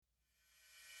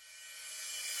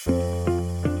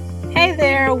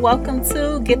there. Welcome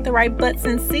to Get the Right Butts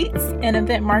and Seats, an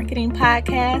event marketing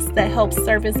podcast that helps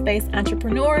service-based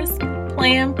entrepreneurs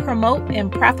plan, promote, and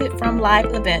profit from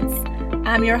live events.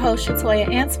 I'm your host,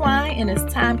 Shatoya Antoine, and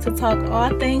it's time to talk all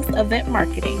things event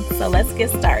marketing. So let's get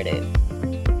started.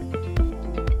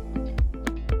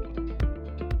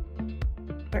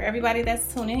 For everybody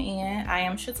that's tuning in, I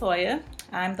am Shatoya.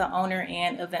 I'm the owner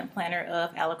and event planner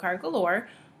of A La Carte Galore,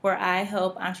 where I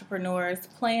help entrepreneurs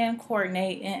plan,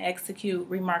 coordinate, and execute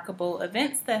remarkable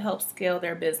events that help scale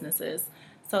their businesses.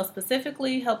 So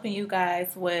specifically helping you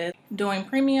guys with doing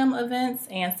premium events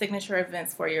and signature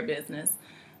events for your business.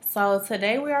 So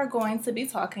today we are going to be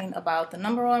talking about the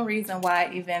number one reason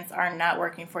why events are not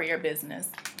working for your business.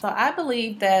 So I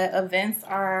believe that events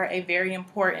are a very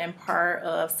important part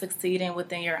of succeeding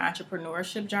within your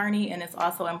entrepreneurship journey, and it's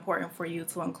also important for you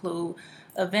to include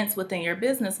events within your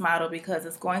business model because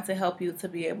it's going to help you to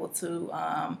be able to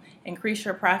increase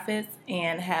your profits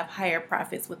and have higher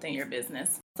profits within your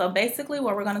business. So basically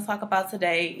what we're going to talk about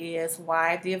today is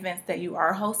why the events that you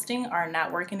are hosting are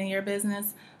not working in your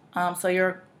business. So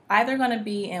you're either going to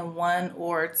be in one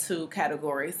or two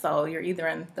categories. So you're either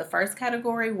in the first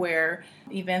category where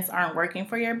events aren't working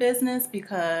for your business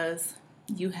because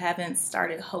you haven't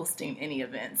started hosting any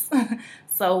events.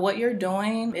 So what you're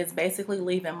doing is basically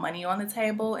leaving money on the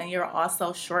table, and you're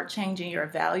also shortchanging your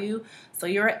value. So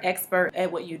you're an expert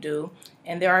at what you do,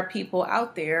 and there are people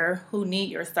out there who need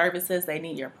your services, they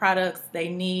need your products, they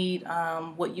need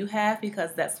what you have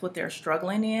because that's what they're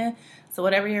struggling in. So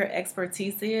whatever your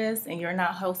expertise is, and you're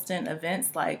not hosting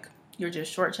events, like you're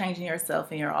just shortchanging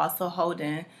yourself, and you're also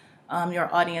holding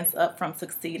your audience up from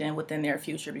succeeding within their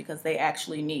future because they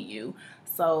actually need you.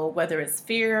 So whether it's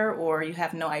fear or you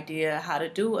have no idea how to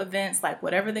do events, like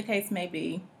whatever the case may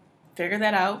be, figure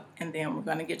that out, and then we're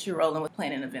going to get you rolling with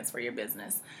planning events for your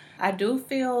business. I do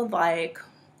feel like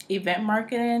event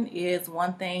marketing is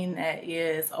one thing that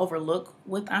is overlooked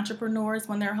with entrepreneurs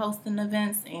when they're hosting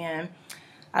events, and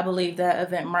I believe that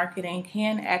event marketing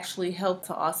can actually help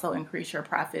to also increase your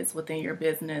profits within your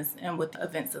business and with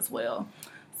events as well.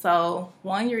 So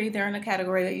one, you're either in a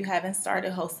category that you haven't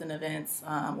started hosting events,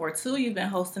 or two, you've been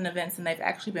hosting events and they've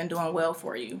actually been doing well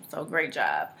for you. So great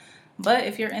job. But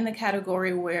if you're in the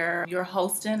category where you're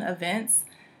hosting events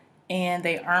and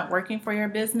they aren't working for your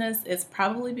business, it's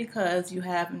probably because you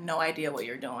have no idea what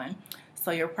you're doing. So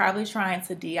you're probably trying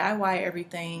to DIY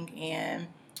everything, and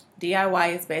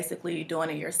DIY is basically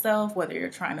doing it yourself, whether you're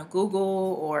trying to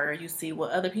Google or you see what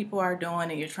other people are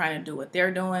doing and you're trying to do what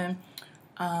they're doing.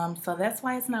 So that's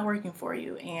why it's not working for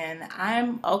you. And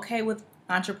I'm okay with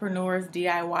entrepreneurs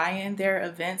DIYing their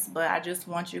events, but I just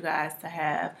want you guys to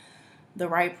have the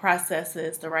right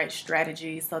processes, the right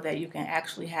strategies so that you can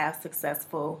actually have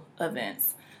successful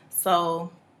events.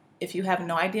 So if you have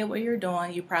no idea what you're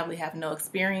doing, you probably have no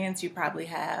experience, you probably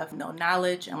have no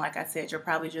knowledge, and like I said, you're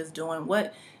probably just doing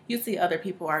what you see other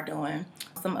people are doing.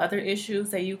 Some other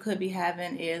issues that you could be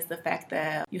having is the fact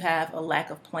that you have a lack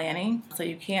of planning. So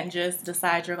you can't just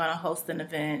decide you're going to host an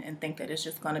event and think that it's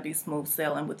just going to be smooth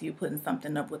sailing with you putting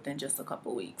something up within just a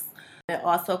couple weeks. It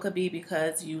also could be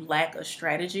because you lack a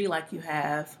strategy, like you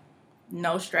have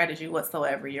no strategy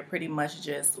whatsoever. You're pretty much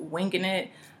just winging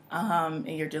it. And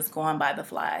you're just going by the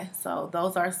fly. So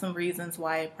those are some reasons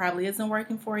why it probably isn't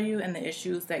working for you and the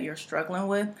issues that you're struggling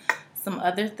with. Some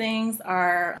other things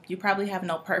are you probably have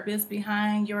no purpose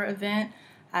behind your event.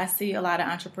 I see a lot of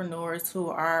entrepreneurs who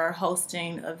are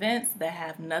hosting events that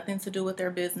have nothing to do with their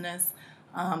business.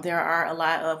 There are a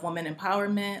lot of women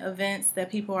empowerment events that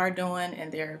people are doing,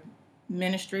 and their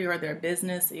ministry or their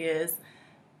business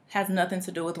has nothing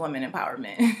to do with women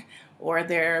empowerment. Or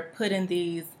they're putting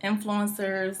these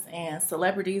influencers and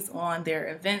celebrities on their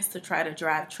events to try to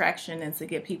drive traction and to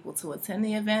get people to attend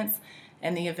the events.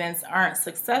 And the events aren't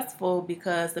successful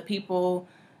because the people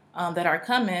that are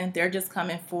coming, they're just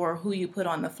coming for who you put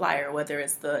on the flyer, whether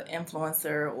it's the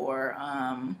influencer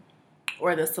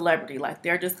or the celebrity. Like,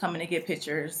 they're just coming to get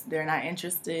pictures. They're not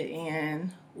interested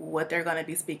in what they're going to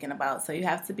be speaking about. So you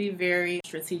have to be very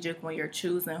strategic when you're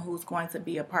choosing who's going to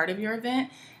be a part of your event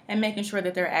and making sure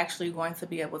that they're actually going to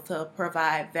be able to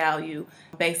provide value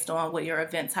based on what your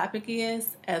event topic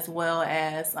is, as well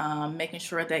as making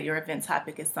sure that your event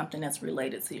topic is something that's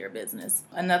related to your business.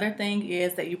 Another thing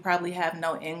is that you probably have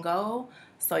no end goal.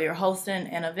 So you're hosting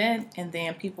an event and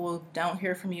then people don't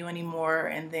hear from you anymore,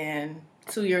 and then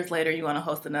 2 years later you want to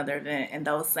host another event, and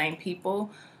those same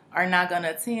people are not going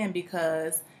to attend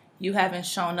because you haven't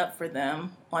shown up for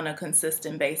them on a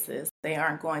consistent basis. They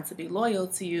aren't going to be loyal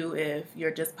to you if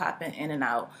you're just popping in and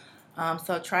out.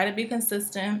 So try to be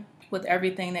consistent with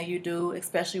everything that you do,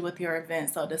 especially with your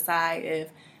events. So decide if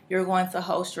you're going to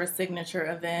host your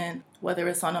signature event, whether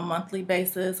it's on a monthly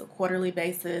basis, a quarterly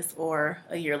basis, or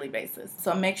a yearly basis.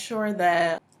 So make sure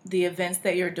that the events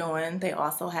that you're doing, they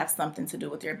also have something to do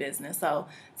with your business. So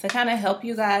to kind of help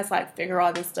you guys like figure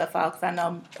all this stuff out, because I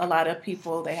know a lot of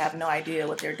people, they have no idea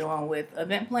what they're doing with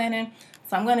event planning.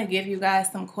 So I'm going to give you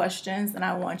guys some questions, and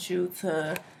I want you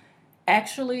to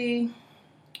actually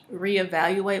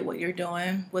reevaluate what you're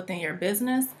doing within your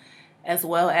business, as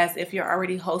well as if you're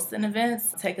already hosting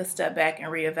events, take a step back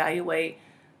and reevaluate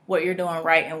what you're doing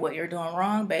right and what you're doing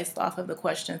wrong based off of the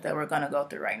questions that we're going to go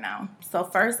through right now. So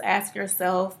first, ask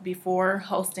yourself before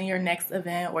hosting your next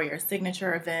event or your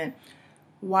signature event,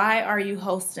 why are you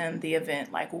hosting the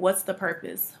event? Like, what's the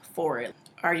purpose for it?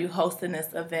 Are you hosting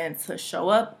this event to show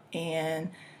up and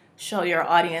show your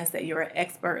audience that you're an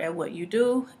expert at what you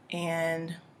do,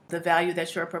 and the value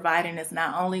that you're providing is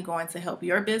not only going to help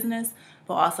your business,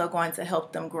 but also going to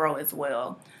help them grow as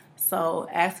well? So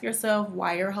ask yourself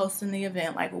why you're hosting the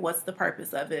event, like what's the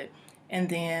purpose of it? And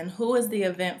then who is the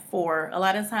event for? A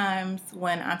lot of times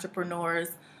when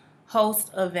entrepreneurs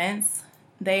host events,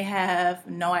 they have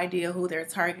no idea who their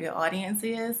target audience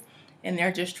is, and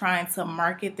they're just trying to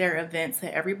market their event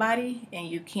to everybody, and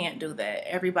you can't do that.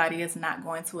 Everybody is not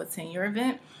going to attend your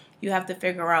event. You have to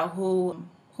figure out who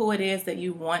it is that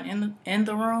you want in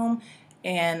the room,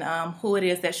 and who it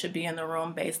is that should be in the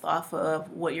room based off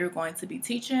of what you're going to be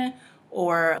teaching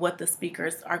or what the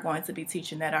speakers are going to be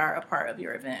teaching that are a part of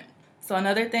your event. So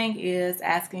another thing is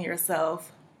asking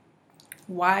yourself,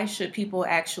 why should people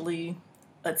actually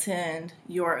attend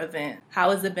your event?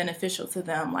 How is it beneficial to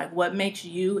them? Like, what makes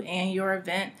you and your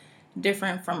event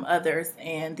different from others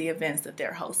and the events that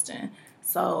they're hosting?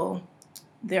 So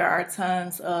there are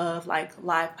tons of like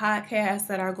live podcasts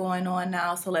that are going on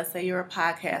now. So let's say you're a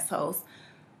podcast host.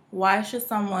 Why should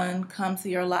someone come to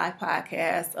your live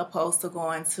podcast opposed to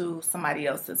going to somebody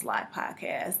else's live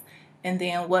podcast? And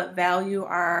then what value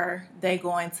are they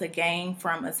going to gain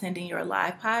from attending your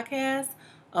live podcast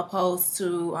opposed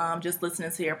to just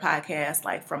listening to your podcast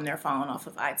like from their phone off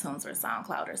of iTunes or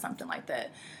SoundCloud or something like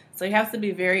that? So you have to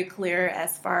be very clear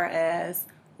as far as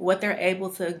what they're able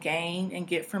to gain and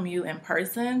get from you in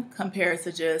person compared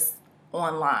to just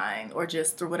online or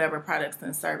just through whatever products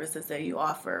and services that you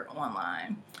offer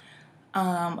online.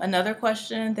 Another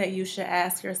question that you should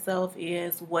ask yourself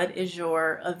is, what is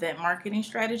your event marketing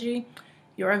strategy?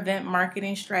 Your event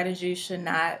marketing strategy should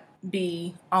not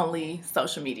be only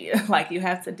social media. Like, you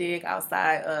have to dig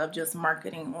outside of just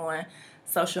marketing on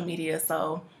social media.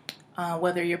 So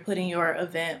whether you're putting your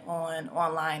event on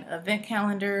online event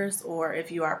calendars, or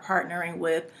if you are partnering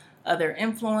with other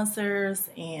influencers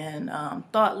and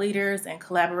thought leaders and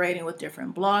collaborating with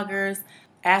different bloggers,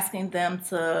 asking them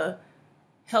to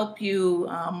help you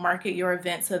market your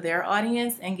event to their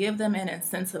audience and give them an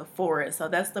incentive for it. So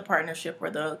that's the partnership or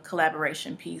the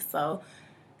collaboration piece. So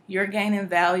you're gaining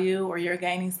value or you're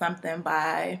gaining something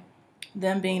by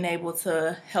them being able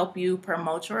to help you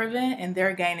promote your event, and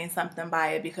they're gaining something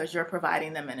by it because you're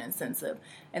providing them an incentive.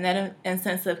 And that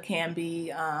incentive can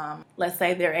be, let's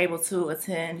say they're able to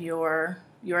attend your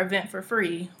event for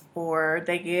free, or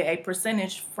they get a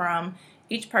percentage from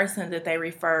each person that they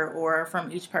refer, or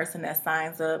from each person that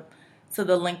signs up to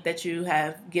the link that you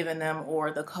have given them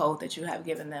or the code that you have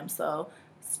given them. So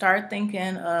start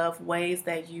thinking of ways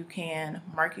that you can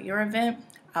market your event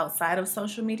outside of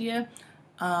social media,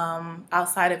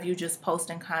 outside of you just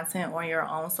posting content on your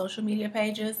own social media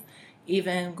pages,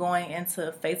 even going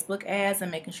into Facebook ads and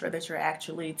making sure that you're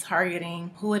actually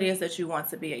targeting who it is that you want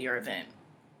to be at your event.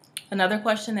 Another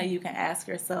question that you can ask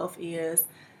yourself is,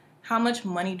 how much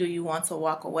money do you want to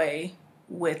walk away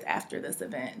with after this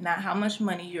event? Not how much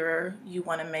money you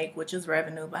want to make, which is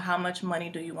revenue, but how much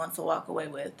money do you want to walk away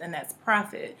with, and that's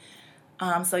profit.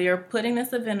 So you're putting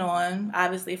this event on,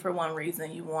 obviously, for one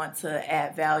reason. You want to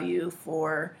add value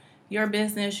for your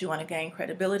business. You want to gain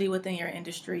credibility within your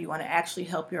industry. You want to actually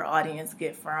help your audience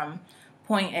get from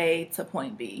point A to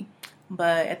point B.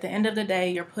 But at the end of the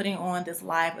day, you're putting on this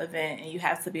live event, and you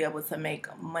have to be able to make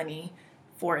money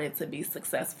for it to be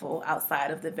successful outside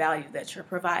of the value that you're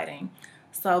providing.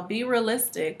 So be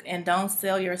realistic and don't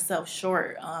sell yourself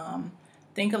short.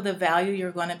 Think of the value you're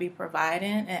going to be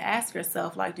providing and ask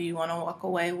yourself, like, do you want to walk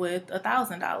away with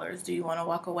 $1,000? Do you want to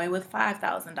walk away with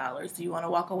 $5,000? Do you want to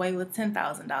walk away with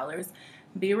 $10,000?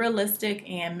 Be realistic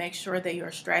and make sure that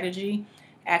your strategy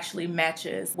actually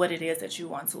matches what it is that you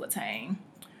want to attain.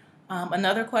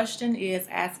 Another question is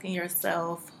asking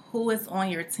yourself, who is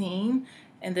on your team?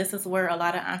 And this is where a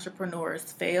lot of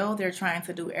entrepreneurs fail. They're trying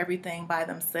to do everything by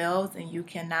themselves, and you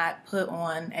cannot put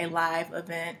on a live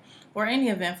event or any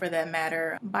event for that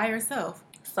matter by yourself.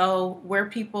 So where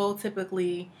people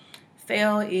typically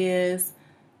fail is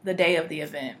the day of the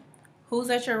event. Who's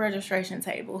at your registration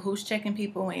table? Who's checking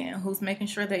people in? Who's making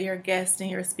sure that your guests and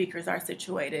your speakers are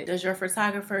situated? Does your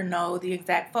photographer know the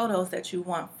exact photos that you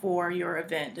want for your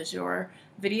event? Does your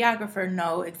videographer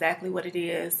know exactly what it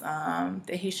is that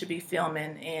he should be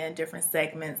filming and different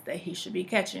segments that he should be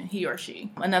catching, he or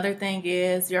she? Another thing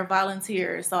is your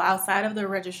volunteers. So outside of the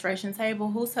registration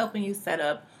table, who's helping you set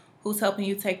up? Who's helping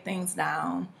you take things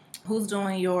down? Who's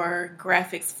doing your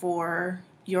graphics for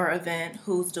your event?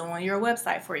 Who's doing your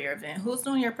website for your event? Who's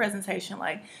doing your presentation?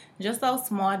 Like, just those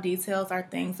small details are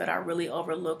things that are really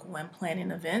overlooked when planning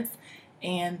events,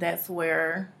 and that's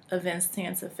where events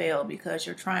tend to fail, because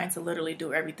you're trying to literally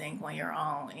do everything on your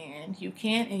own, and you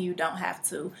can't and you don't have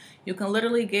to. You can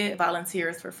literally get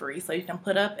volunteers for free. So you can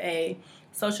put up a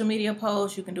social media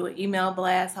post, you can do an email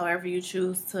blast, however you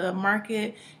choose to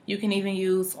market. You can even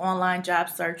use online job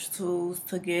search tools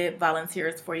to get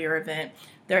volunteers for your event.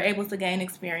 They're able to gain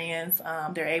experience,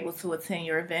 they're able to attend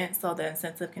your event, so the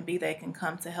incentive can be they can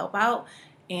come to help out,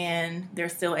 and they're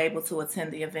still able to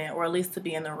attend the event, or at least to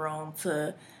be in the room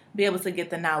to be able to get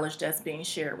the knowledge that's being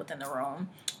shared within the room.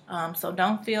 So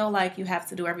don't feel like you have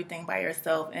to do everything by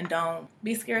yourself, and don't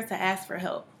be scared to ask for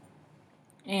help.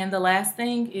 And the last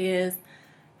thing is,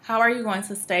 how are you going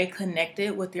to stay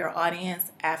connected with your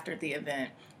audience after the event?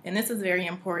 And this is very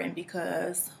important,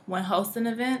 because when hosting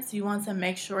events, you want to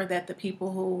make sure that the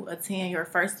people who attend your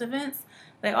first events,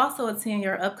 they also attend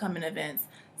your upcoming events.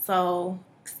 So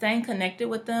staying connected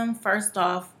with them, first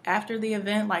off, after the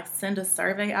event, like send a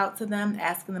survey out to them,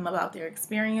 asking them about their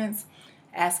experience,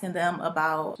 asking them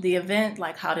about the event,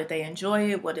 like how did they enjoy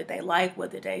it, what did they like,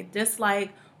 what did they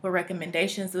dislike, what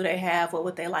recommendations do they have, what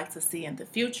would they like to see in the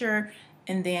future.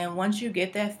 And then once you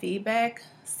get that feedback,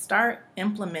 start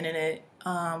implementing it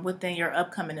within your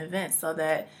upcoming events, so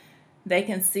that they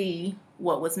can see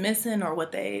what was missing, or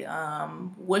what they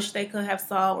wish they could have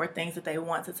saw, or things that they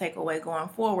want to take away going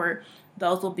forward.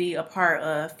 Those will be a part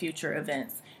of future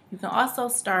events. You can also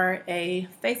start a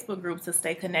Facebook group to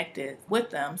stay connected with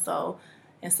them. So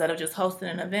instead of just hosting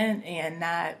an event and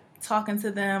not talking to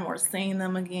them or seeing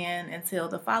them again until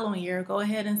the following year, go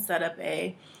ahead and set up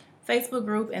a Facebook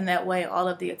group, and that way all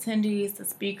of the attendees, the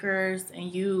speakers,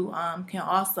 and you can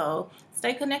also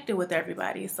stay connected with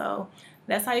everybody. So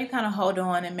that's how you kind of hold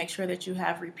on and make sure that you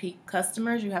have repeat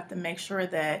customers. You have to make sure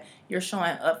that you're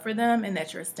showing up for them and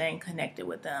that you're staying connected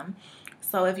with them.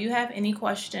 So if you have any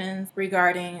questions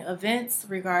regarding events,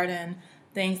 regarding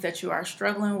things that you are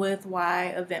struggling with, why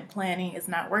event planning is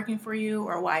not working for you,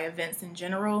 or why events in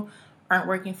general aren't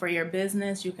working for your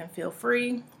business, you can feel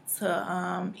free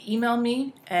to email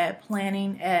me at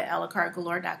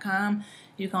planning@alacartegalore.com.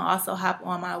 You can also hop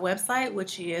on my website,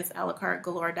 which is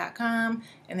alacartegalore.com,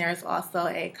 and there's also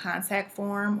a contact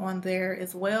form on there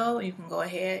as well. You can go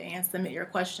ahead and submit your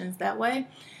questions that way.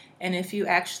 And if you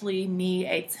actually need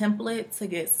a template to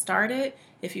get started,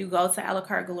 if you go to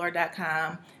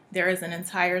alacartegalore.com, there is an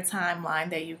entire timeline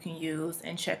that you can use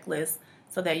and checklist,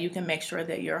 so that you can make sure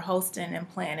that you're hosting and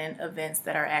planning events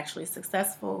that are actually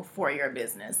successful for your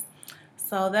business.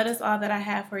 So that is all that I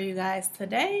have for you guys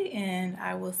today, and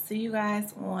I will see you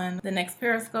guys on the next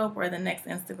Periscope or the next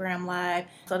Instagram Live.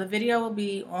 So the video will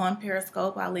be on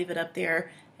Periscope. I'll leave it up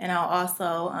there, and I'll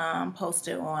also post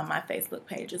it on my Facebook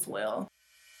page as well.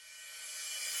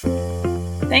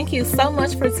 Thank you so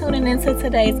much for tuning into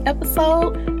today's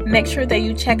episode. Make sure that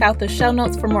you check out the show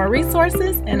notes for more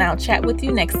resources, and I'll chat with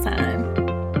you next time.